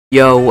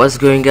Yo, what's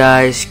going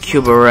guys,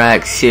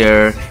 Cubarex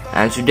here,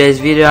 and today's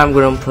video I'm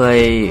gonna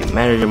play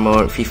manager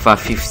mode FIFA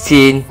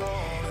 15,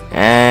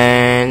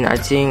 and I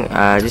think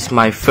this is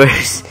my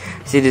first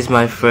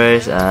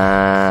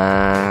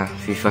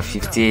FIFA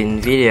 15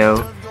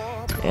 video,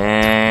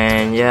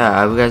 and yeah,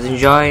 I hope you guys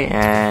enjoy,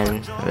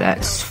 and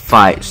let's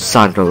fight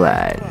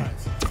Sunderland.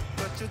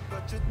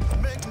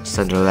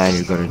 Sunderland,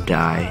 you're gonna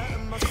die.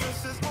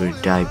 You're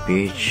gonna die,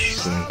 bitch.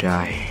 You're gonna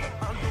die.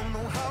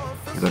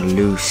 You're gonna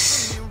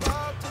lose.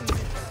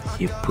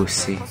 You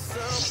pussy,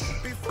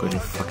 gonna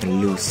fucking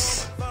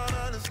lose.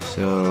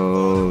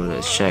 So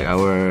let's check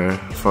our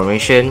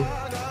formation.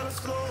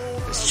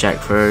 Let's check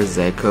first.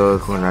 Zeko,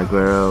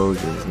 Aguero,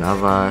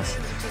 Navas,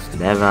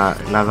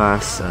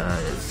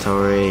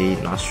 Torre,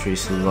 Nasri,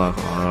 Silva,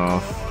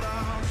 Kolarov,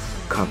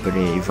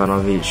 Company,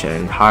 Ivanovic,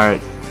 and Hart.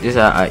 This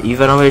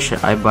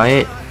Ivanovic, I buy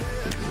it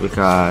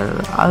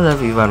because I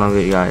love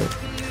Ivanovic, guys.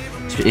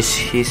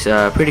 He's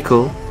pretty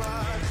cool,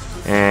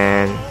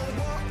 and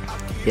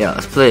yeah,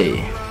 let's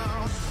play.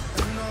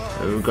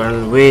 Are we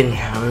gonna win?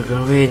 Are we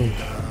gonna win?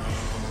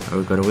 Are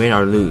we gonna win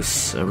or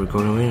lose? Are we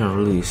gonna win or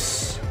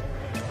lose?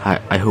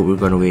 I hope we're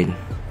gonna win.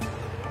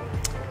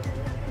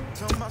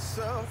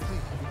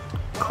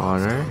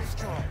 Corner.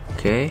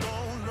 Okay.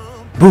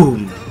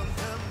 Boom!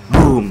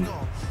 Boom!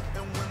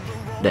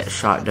 That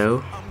shot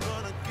though.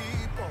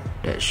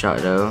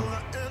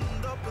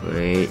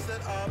 Wait.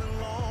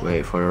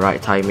 Wait for the right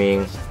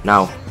timing.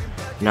 Now,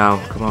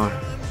 come on.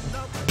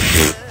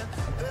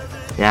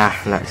 Yeah,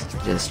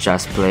 let's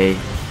just play.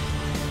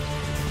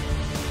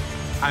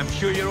 I'm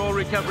sure you're all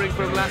recovering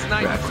from last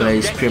night.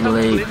 Plays Premier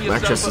League,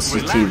 Manchester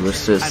City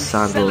versus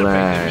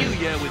Sunderland.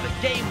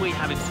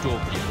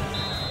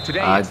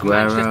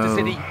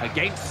 Aguero,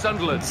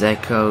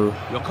 Zeko.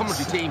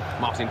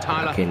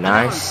 Okay,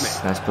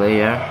 nice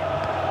player.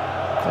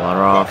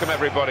 Kolarov. Welcome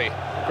everybody.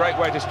 Great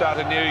way to start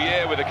a new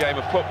year with a game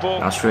of football.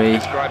 Nasri.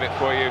 Describe it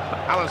for you.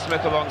 Alan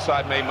Smith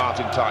alongside me,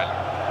 Martin Tyler.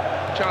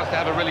 Chance to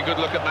have a really good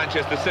look at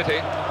Manchester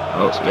City.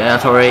 Oh, yeah,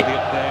 Torre.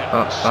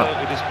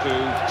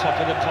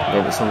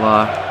 David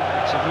Silva.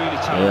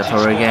 Yeah,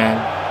 Torre again.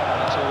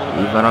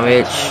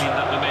 Ivanovic.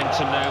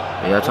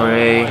 Yeah,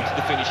 Torre.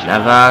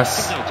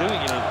 Navas.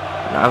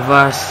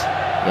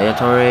 Yeah,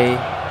 Torre.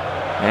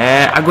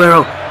 And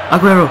Aguero.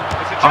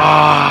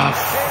 Ah,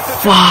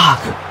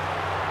 fuck.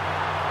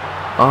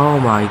 Oh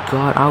my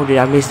god, how did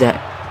I miss that?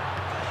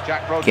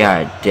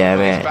 God damn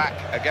it.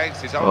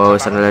 Oh,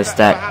 it's another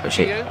stack. Oh,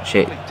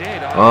 shit.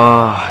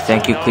 Oh,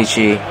 thank you,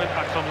 Clichy.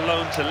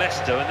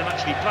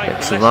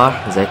 Silva,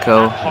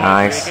 Zeko,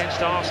 nice.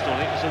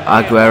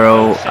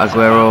 Aguero.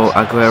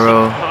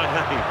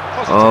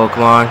 Oh,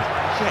 come on.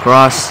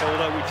 Cross.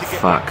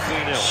 Fuck.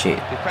 Shit.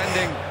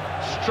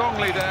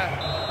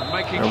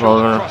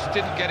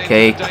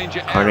 Okay,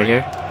 corner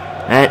here.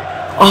 And,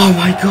 oh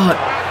my god.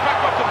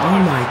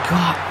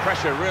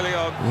 Pressure really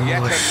on. Yet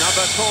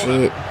another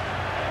Shit.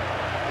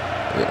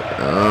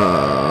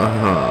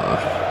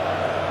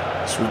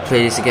 Let's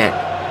replay this again.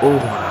 Oh my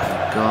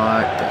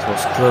god, that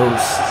was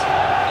close.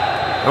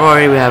 Don't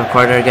worry, we have a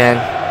corner again.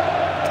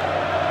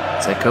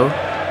 Zeko.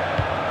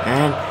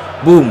 And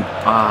boom.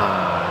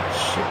 Ah,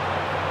 shit.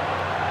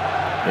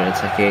 They're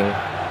attacking.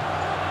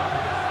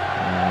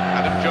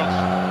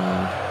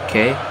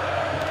 Okay.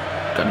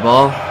 Got the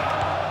ball.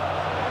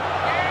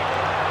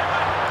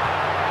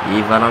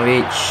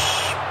 Ivanovic.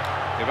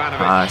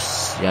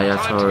 Pass. Yeah,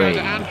 Torre.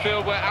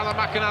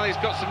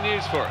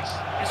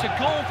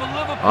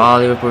 Oh,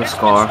 Liverpool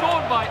score.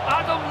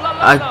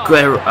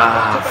 Aguero.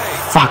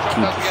 Fuck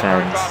you,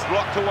 defense.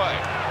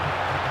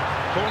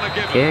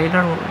 Okay,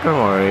 don't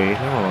worry.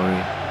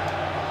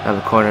 Have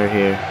a corner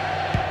here.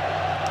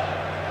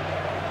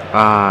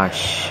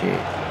 Shit.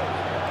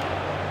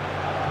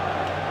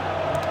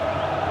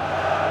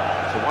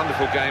 It's a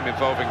wonderful game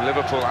involving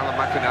Liverpool. Alan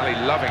McInally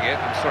loving it.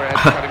 I'm sorry I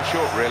had to cut him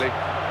short, really.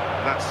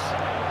 And that's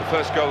the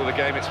first goal of the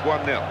game. It's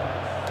 1-0.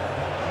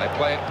 They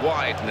play it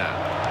wide now.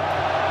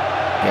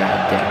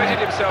 Yeah, damn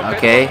it.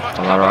 Okay,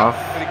 Kolarov.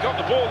 But he got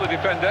the ball, the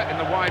defender, in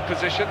the wide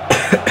position.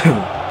 It's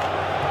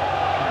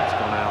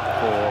gone out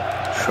for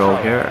throw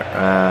here.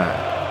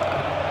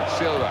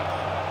 Silva.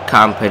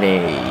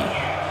 Company.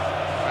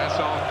 That's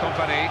on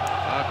Company.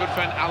 Our good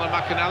friend Alan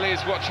McInally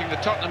is watching the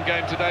Tottenham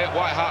game today at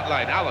White Hart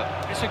Lane. Alan.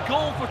 It's a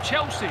goal for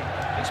Chelsea.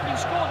 It's been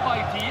scored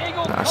by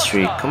Diego.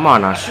 Nasri, come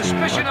on, Nasri.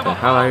 What the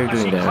hell are you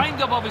doing there?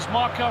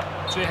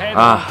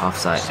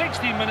 Offside.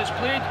 16 minutes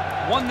played,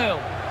 1-0.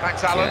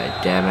 Thanks, Alan.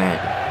 God damn it.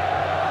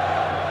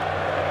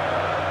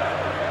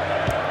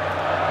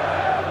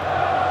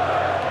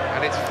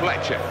 And it's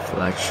Fletcher.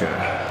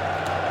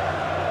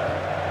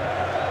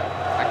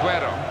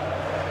 Aguero.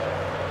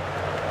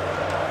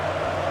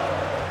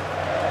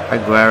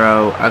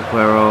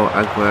 Aguero.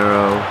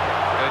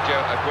 Sergio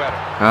Aguero.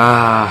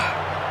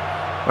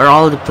 Where are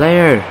all the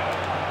players?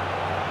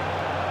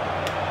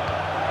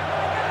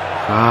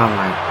 Oh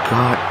my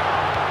god.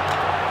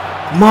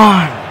 Come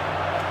on.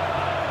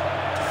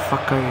 What the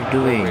fuck are you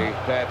doing?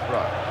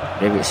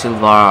 David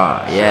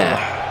Silva, yeah.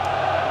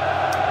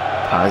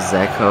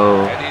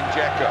 Zeko.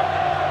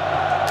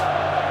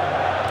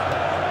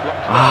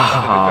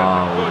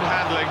 Oh,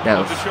 that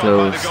was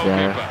close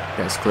there.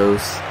 That's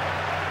close.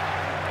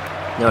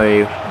 No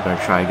worry, I'm gonna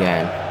try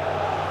again.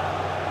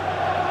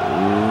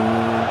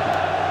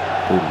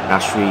 Ooh,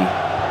 Nasri.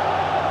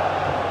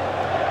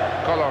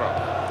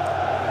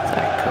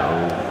 Zeko.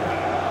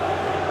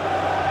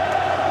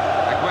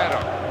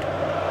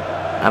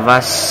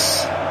 Navas.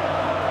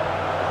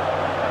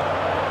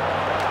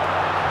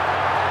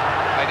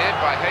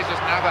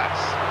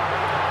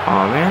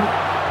 Oh man.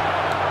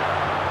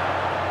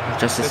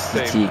 Just a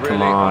City,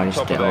 come on,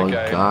 it's the old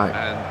guy.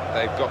 And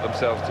they've got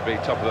themselves to be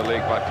top of the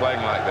league by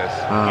playing like this.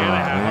 Yeah,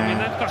 they have. I mean,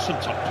 they've got some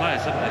top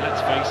players, haven't they?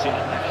 Let's face it.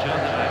 They've shown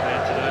that they're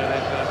there today.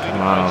 They've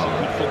really played some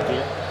good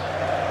football.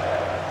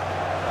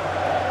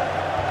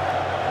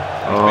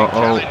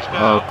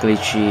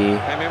 Glitchy.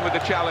 Came in with the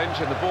challenge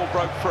and the ball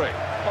broke free.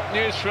 Hot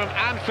news from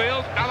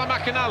Anfield, Alan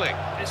McInally.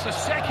 It's the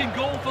second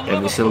goal for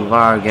David Liverpool.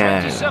 Silva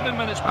again. 27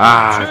 minutes,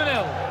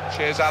 2-0.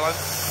 Cheers, Alan.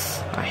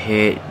 I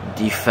hate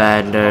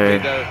defender.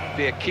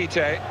 The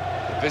Akite,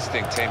 the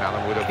visiting team,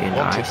 Alan, would have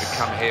wanted to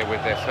come here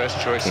with their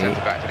first choice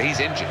centre-back, but he's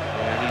injured.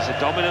 Yeah, he's a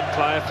dominant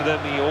player for them.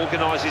 He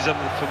organises them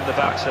from the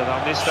back, so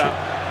they'll miss that.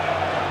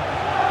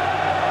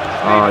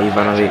 Oh,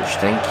 Ivanovic,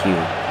 thank you.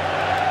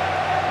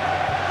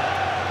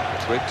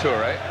 It's with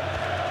Toure.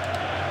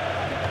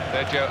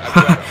 Sergio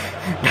Aguero.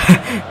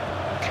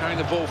 Carrying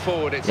the ball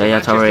forward. It's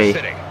Manchester Toure.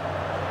 City.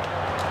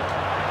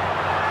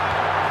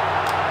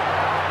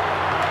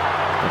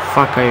 The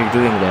fuck are you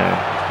doing there?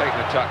 Taking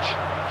a touch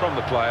from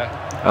the player.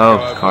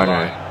 Oh,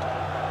 corner.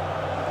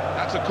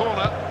 That's a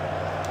corner.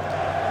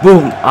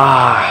 Boom! He's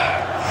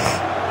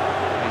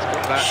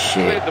got that.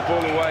 Cleared the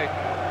ball away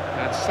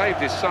and saved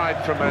his side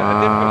from a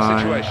difficult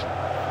situation.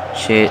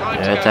 Shit,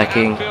 they're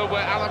attacking.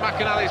 Where Alan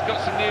McInally's got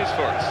some news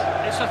for us.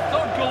 It's a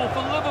third goal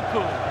for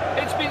Liverpool.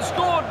 It's been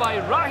scored by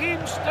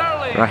Raheem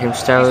Sterling. Raheem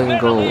Sterling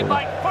goal.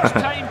 First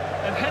time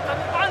and hit an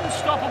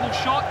unstoppable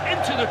shot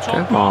into the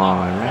top Come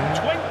on, corner man.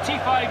 from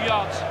 25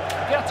 yards.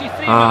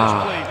 33 minutes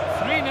played.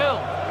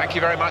 3-0. Thank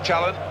you very much,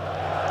 Alan.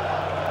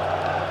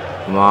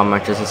 Come on,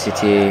 Manchester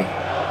City.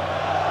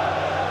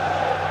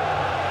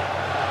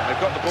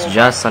 It's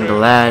just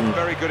Sunderland.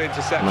 Very good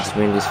interception. Must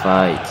win this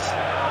fight.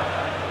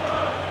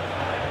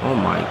 Oh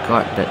my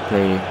god, that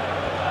play.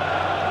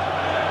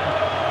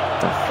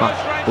 The fuck?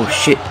 Oh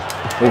shit.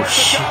 Oh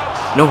shit.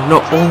 No,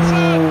 no. Oh.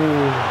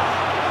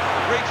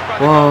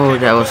 Whoa,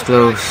 that was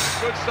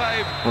close.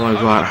 Oh my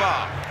god.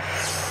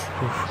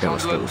 Oof, that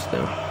was close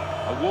though.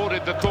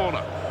 Awarded the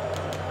corner.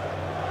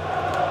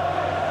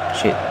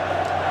 Shit.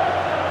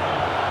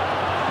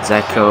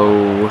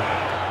 Zeko.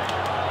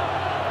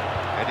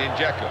 Edin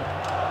Dzeko.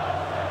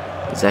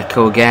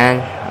 Zeko again.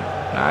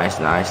 Nice,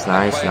 nice,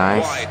 nice,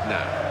 nice. Wide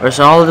now. Where's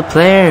all the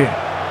player?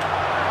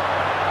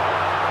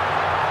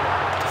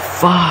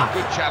 Fuck.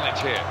 Good challenge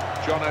here.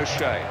 John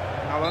O'Shea.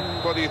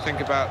 Alan, what do you think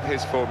about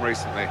his form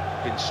recently?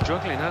 Been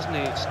struggling, hasn't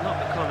he? It's not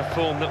the kind of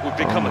form that we've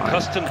become Oh my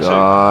accustomed to.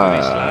 God.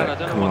 This lad. I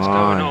don't know what's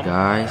going on.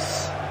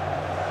 Guys.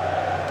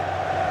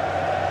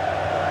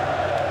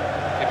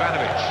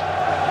 Ivanovic.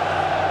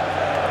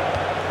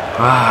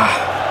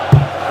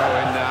 Throw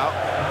in now.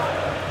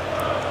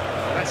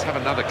 Let's have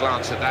another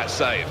glance at that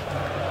save.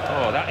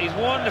 Oh, that is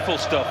wonderful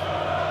stuff.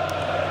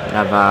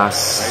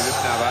 Navas. David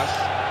Navas.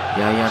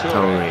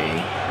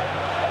 Toure.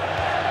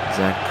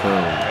 Zeko.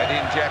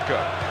 Edin Dzeko.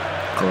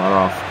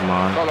 Kolarov, come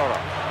on.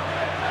 Kolarov.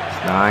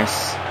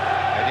 Nice.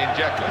 Edin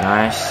Dzeko.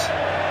 Nice.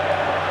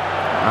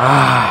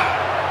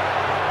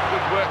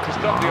 Good work to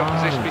stop the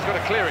opposition. He's got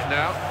to clear it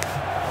now.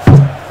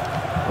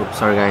 Oops,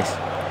 sorry guys.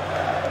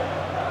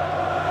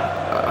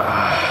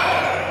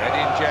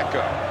 Edin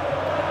Dzeko.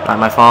 Not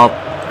my fault.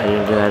 I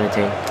didn't do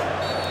anything.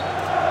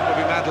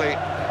 Bobby Madley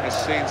has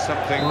seen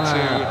something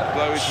to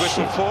blow his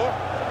whistle for.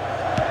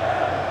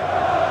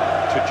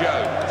 To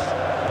Jones.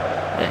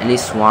 At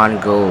least one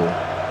goal.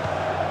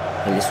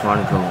 At least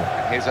one goal.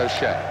 And here's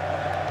O'Shea.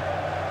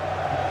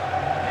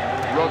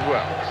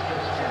 Rodwell.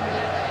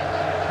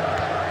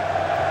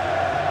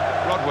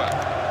 Rodwell.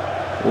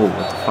 Oh,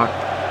 what the fuck?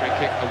 Free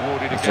kick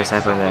awarded What against just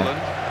happened there?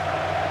 Sunderland.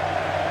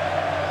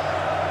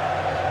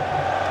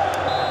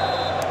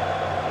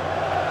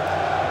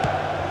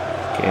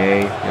 Okay,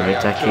 we're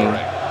attacking.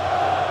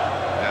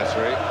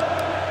 Nasri.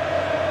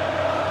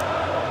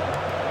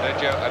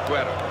 Sergio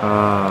Aguero.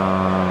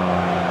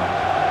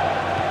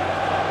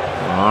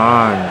 Come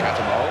on.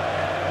 Catamol.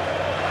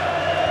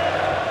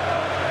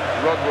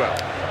 Rodwell.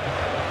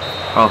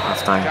 Oh,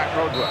 half time. Jack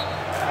Rodwell.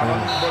 Alan,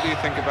 what do you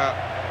think about?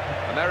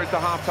 And there is the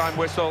half-time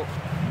whistle.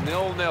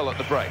 0-0 at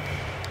the break.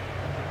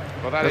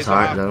 Well, that That's is the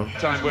alright though.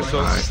 half-time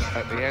whistle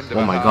at the end of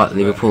Oh a my half god, that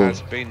Liverpool.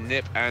 has been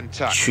nip and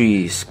tuck.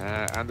 Trees.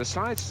 And the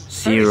sides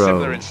very 0.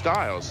 similar in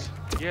styles.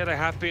 Yeah, they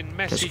have been.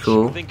 Message,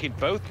 cool. I think, in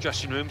both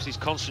dressing rooms is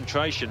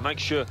concentration. Make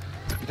sure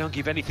you don't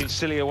give anything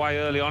silly away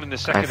early on in the I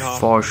second have half.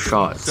 4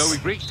 shots. So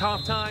we've reached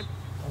half-time.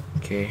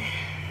 Okay.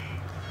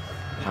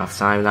 Half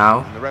time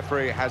now. And the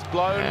referee has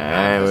blown.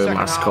 And the we second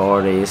must half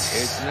score this.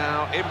 is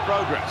now in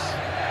progress.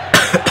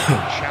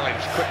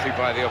 Challenged quickly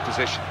by the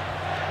opposition.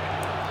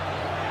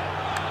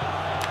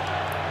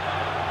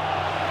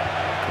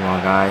 Come on,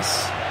 guys.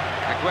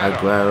 Aguero.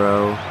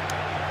 Aguero.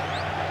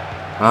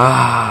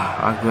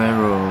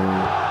 Aguero.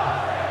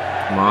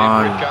 Come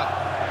on.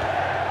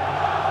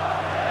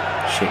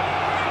 Shit.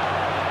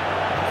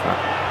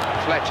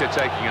 Fletcher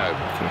taking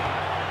over. Okay.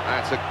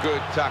 That's a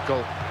good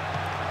tackle.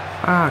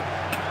 Fuck.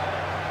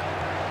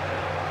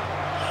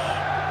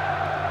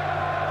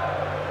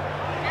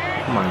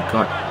 Oh my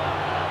god.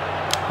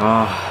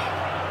 Oh.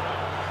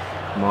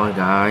 Come on,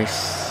 guys.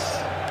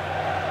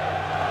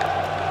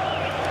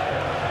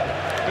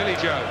 Billy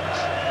Jones.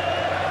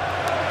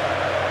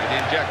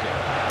 Indian jacket.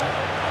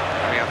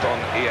 Coming up on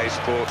EA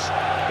Sports.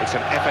 It's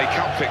an FA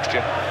Cup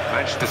fixture.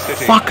 Manchester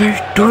City. Fuck are you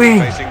doing?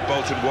 Facing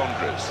Bolton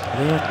Wanderers. Yeah,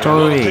 A lot of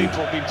totally.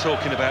 people have been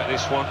talking about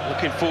this one.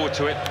 Looking forward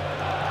to it.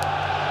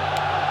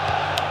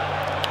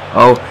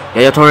 Oh,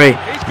 yeah, Torre. He's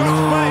got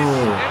space.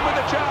 In with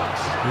a chance.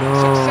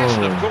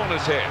 Succession of No.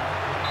 corners here.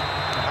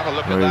 Have a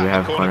look Where at do we that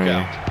have corner corner?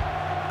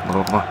 count. Come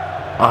on, come on.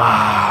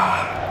 Ah.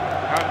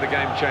 How the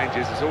game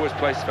changes, there's always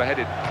place for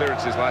headed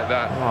clearances like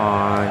that. Come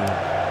on.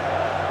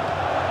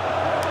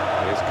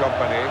 Here's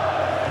Company.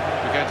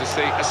 We're going to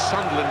see a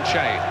Sunderland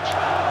change.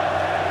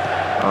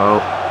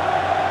 Oh.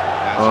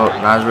 Oh,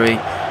 Nasri.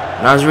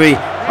 Nasri.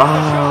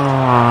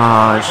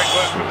 Oh, Quick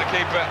work from shit. the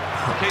keeper.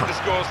 Keep the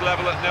scores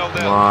level at 0-0.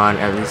 Come on,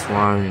 at least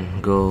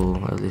one goal.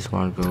 At least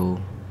one goal.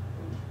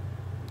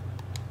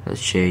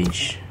 Let's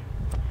change.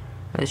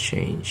 Let's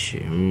change.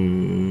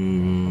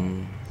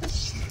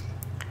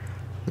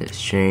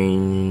 Let's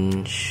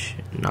change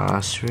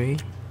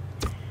Nasri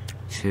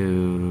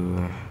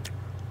to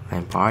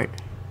Lampard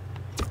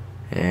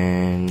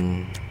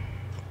and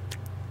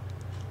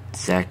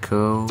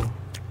Zeko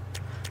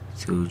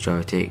to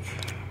Jotic.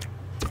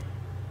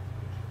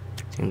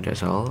 I think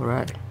that's all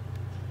right.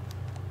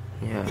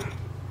 Yeah.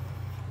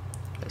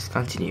 Let's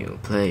continue.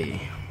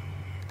 Play.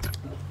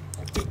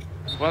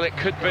 Well, it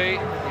could be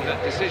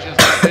that decisions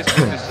like this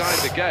will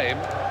decide the game.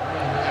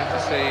 Have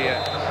to see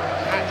a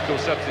tactical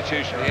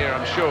substitution here,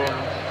 I'm sure.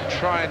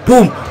 Try and...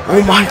 Boom!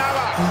 Oh my...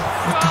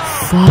 What the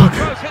fuck?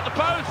 Post, hit the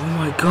post! Oh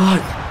my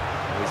god!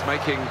 He's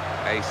making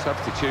a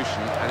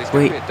substitution, and it's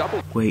going to be a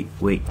double. Wait.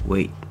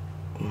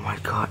 Oh my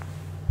god.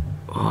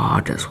 Oh,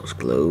 that was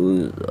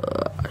close.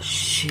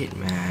 Shit,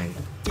 man.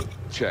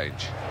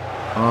 Change.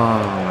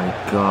 Oh my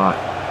god.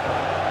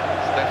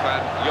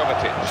 Stefan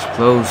Jovetic. It's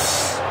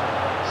close.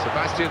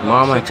 Sebastian Come on,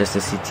 Larsson. Manchester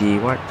City.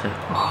 What the...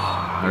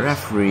 Oh,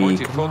 referee.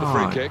 Pointing Come for the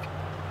free on. kick.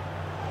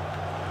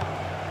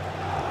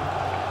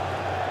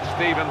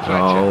 Stephen No.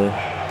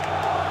 Fletcher.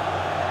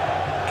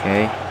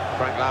 Okay.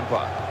 Frank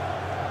Lampard.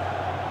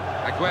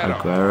 Aguero.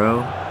 Aguero.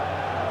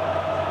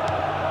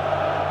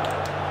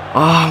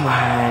 Oh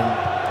man.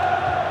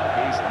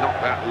 He's not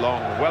that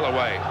long, well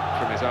away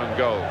from his own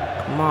goal.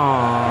 Come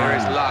on. Here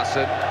is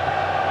Larsson.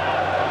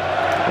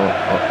 Oh.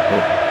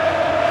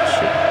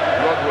 Shit.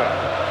 Rodwell.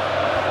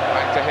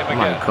 Back to him Oh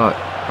again. my god.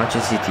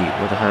 Manchester City.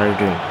 What the hell are you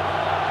doing?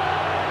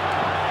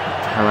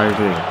 What the hell are you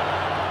doing?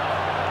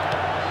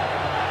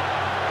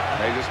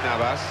 Jesus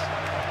Navas.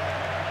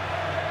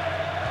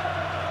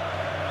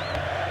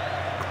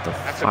 What the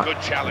That's fuck? a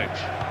good challenge.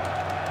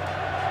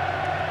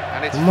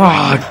 And it's Come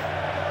on. Fletcher.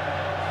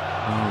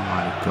 Oh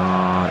my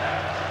god.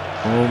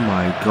 Oh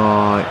my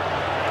god.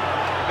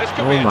 This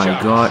could Oh be a my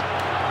chance. god.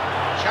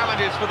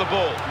 Challenges for the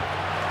ball.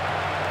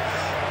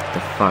 What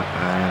the fuck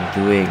I am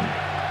doing?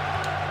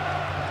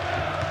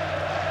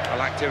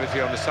 Well,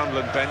 activity on the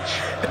Sunderland bench.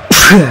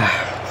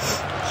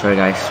 Sorry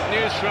guys.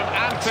 News from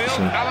Anfield,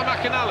 Alan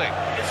McAnally.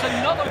 It's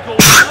another goal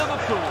for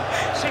Liverpool.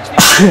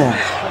 65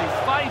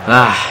 5.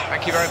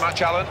 Thank you very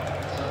much, Alan.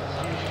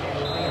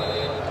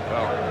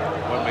 Well,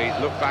 when we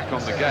look back on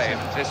the game,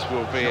 this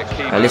will be a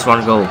key... At least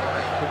one goal.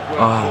 Could work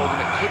for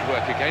them, it could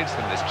work against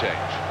them, this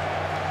change.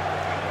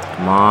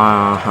 Come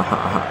on.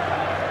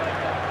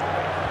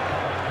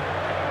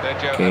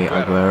 Sergio Okay,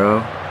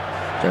 Aguero. Aguero.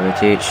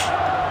 Jovetic.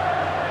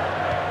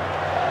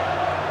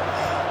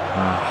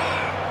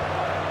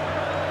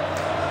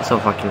 It's so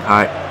fucking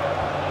hard.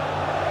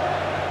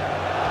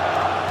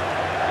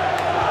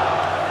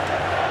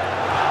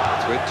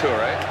 It's with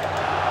Toure.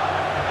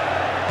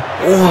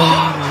 Oh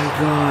my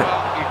god.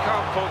 Well, you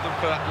can't fault them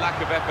for that lack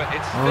of effort.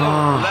 It's still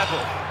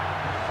level.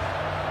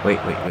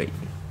 Wait.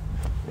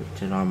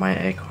 Turn on my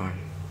aircon.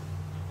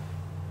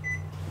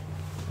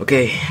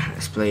 Okay,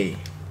 let's play.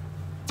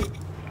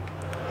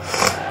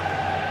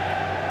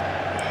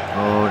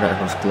 Oh, that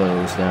was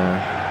close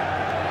there.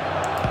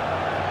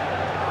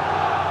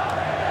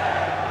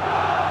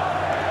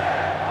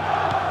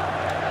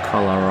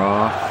 Color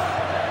off.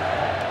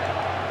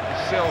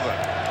 Silva.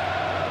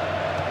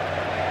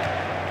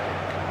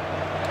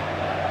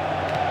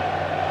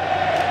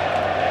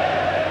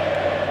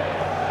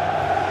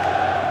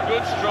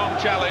 Good strong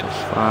challenge.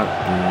 Fuck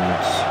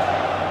dudes.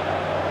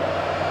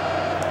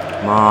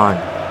 Come on.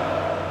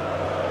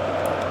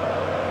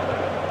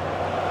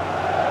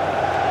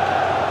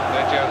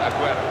 Sergio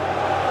Aguero.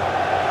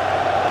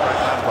 Frank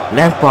Lampard.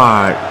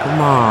 Lampard,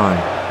 come on.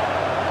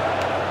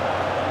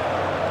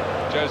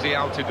 Josie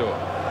Altidore.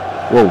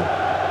 Whoa.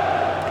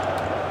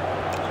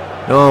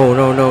 No.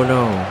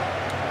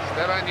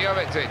 Stefan Stefan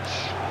Jovetic.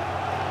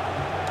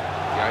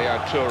 Yaya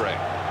Toure.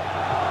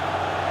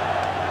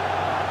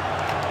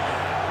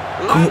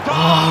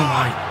 Oh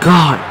my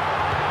god!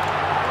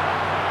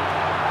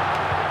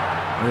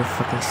 Are you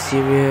fucking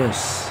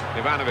serious?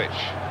 Ivanovic.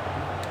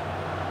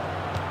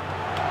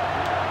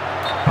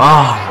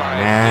 Oh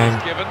man.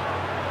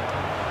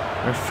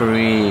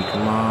 Referee,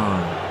 come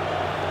on.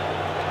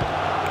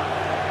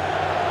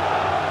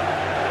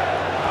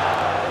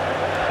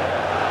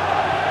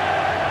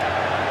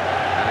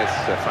 And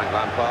it's Frank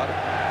Lampard.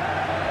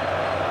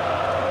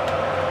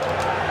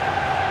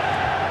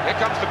 Here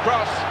comes the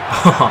cross.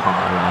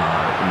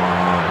 Come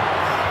on.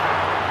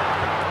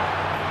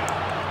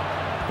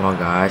 Come on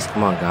guys,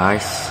 come on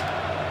guys.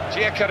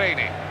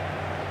 Giaccherini.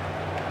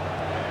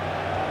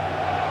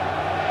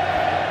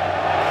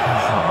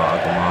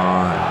 Oh, come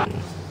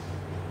on.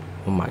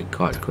 Oh my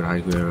god, good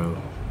Aguero.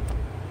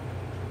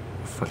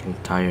 I'm fucking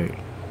tired.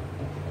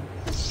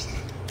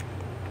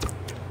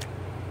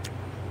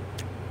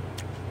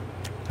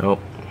 Nope.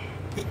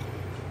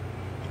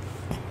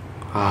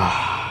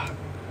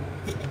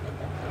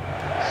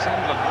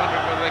 Sunderland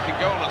wondering whether they can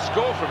go on and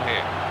score from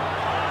here.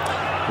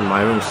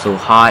 My room's so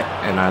hot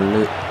and I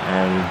look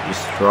and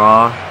it's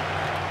raw.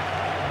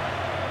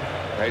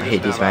 I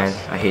hate this, man.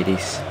 I hate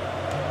this.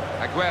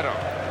 Aguero.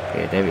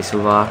 Okay, David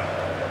Silva.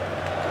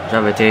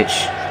 Jovetic.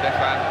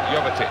 Stefan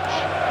Jovetic.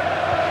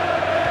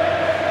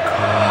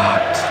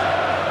 God.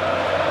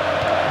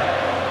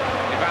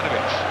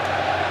 Ivanovic.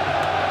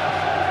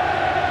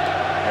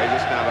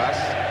 Jesus Navas.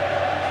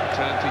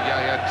 Return to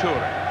Yaya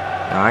Toure.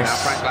 Nice. Now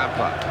Frank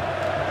Lampard.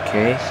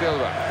 Okay.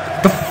 Silva.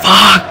 The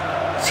fuck?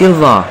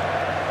 Silva.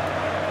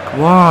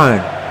 Come on.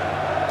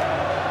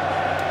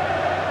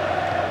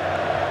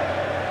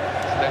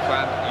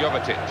 Stefan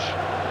Jovetic.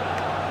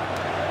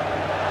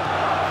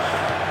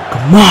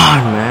 Come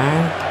on,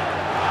 man.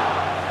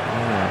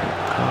 Oh my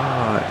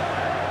god.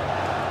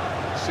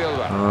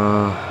 Silva.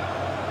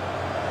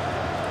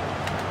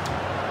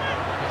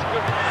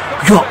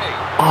 Yo.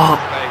 Oh,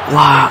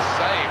 wow.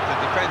 Saved the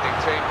defending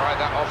team by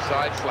that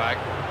offside flag.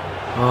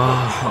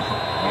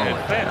 Yeah,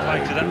 fair play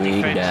to that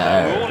defence.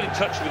 They were all in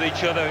touch with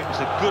each other. It was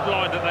a good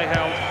line that they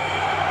held.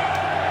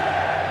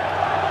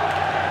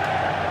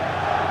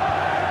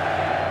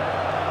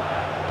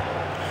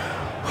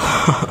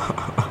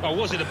 Oh,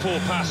 was it a poor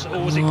pass or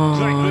was it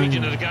great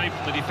reading of the game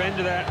from the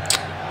defender there?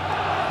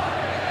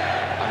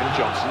 Adam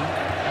Johnson.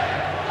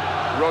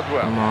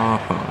 Rodwell. Come on.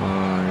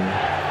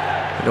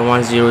 I don't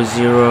want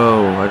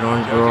 0-0. I don't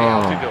want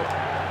draw.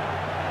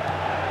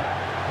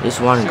 At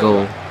least one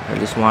goal. At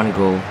least one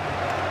goal.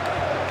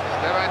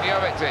 Stefan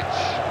Jovetic.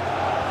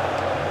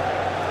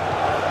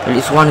 At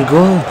least one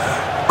goal.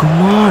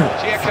 Come on.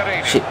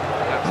 Giaccherini. Shit.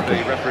 That's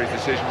Okay. the referee's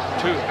decision.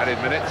 2 added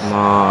minutes. Come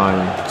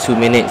on. 2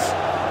 minutes.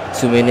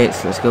 2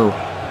 minutes. Let's go.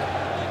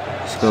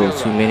 Let's go.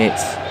 2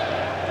 minutes.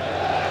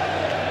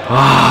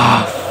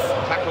 Ah.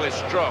 Tackle is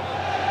strong.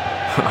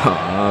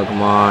 Oh,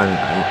 come on.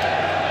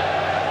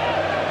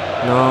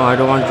 No, I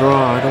don't want to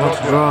draw. I don't want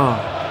to draw.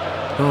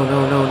 No, no,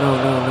 no, no,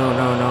 no, no,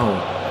 no, no.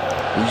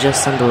 It's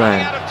just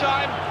Sunderland. Out of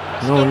time.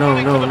 No, Still no,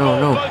 running no, for the no, ball,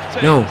 no, both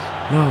teams. no,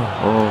 no.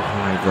 Oh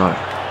my god.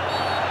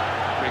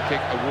 Free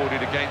kick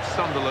awarded against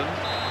Sunderland.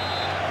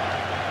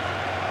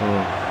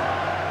 Oh.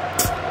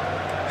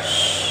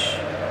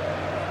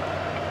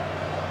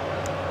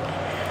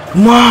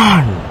 Come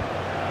on.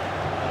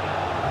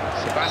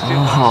 Sebastian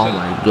Oh Wilson.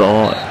 my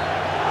god.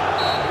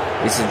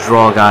 It's a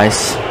draw,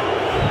 guys.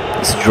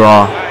 It's a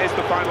draw. That is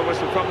the final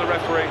whistle from the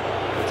referee.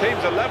 The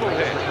teams are level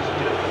here.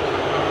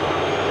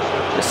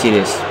 Let's see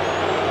this.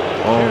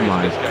 Oh Serious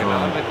my this game,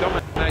 Alan. god. They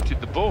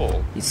dominated the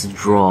ball. It's a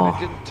draw.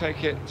 They didn't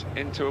take it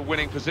into a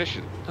winning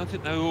position. I don't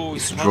think they were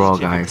always It's a draw,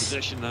 positive in guys.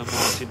 possession though,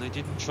 Martin. They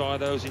didn't try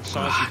those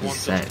incisive It's one-touch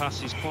sad.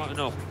 passes quite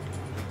enough.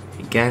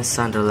 Against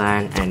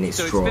Sunderland and it's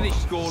So it's draw.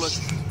 finished scoreless.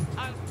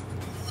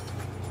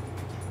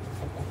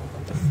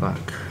 The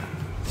fuck.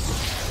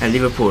 And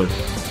Liverpool.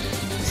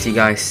 See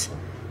guys.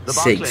 The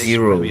Barclays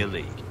 6-0. Premier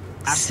League.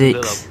 Aston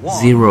Villa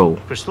 6-0.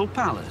 1, Crystal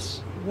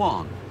Palace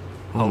 1,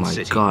 Oh Hull my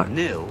City god.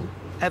 0,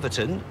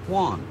 Everton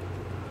 1,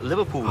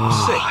 Liverpool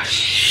Oh 6,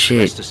 shit.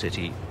 Leicester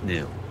City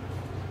 0,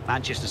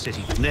 Manchester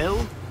City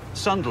 0,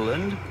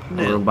 Sunderland I'm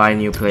gonna 0, buy a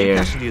new player.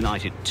 Newcastle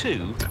United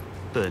 2,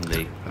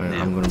 Burnley 0,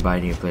 I'm gonna buy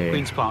a new player.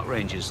 Queen's Park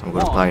Rangers I'm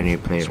gonna 1, buy a new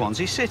player.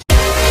 Swansea City.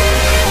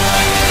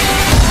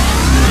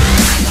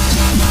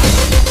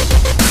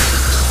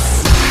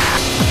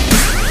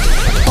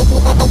 We'll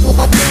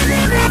be right back.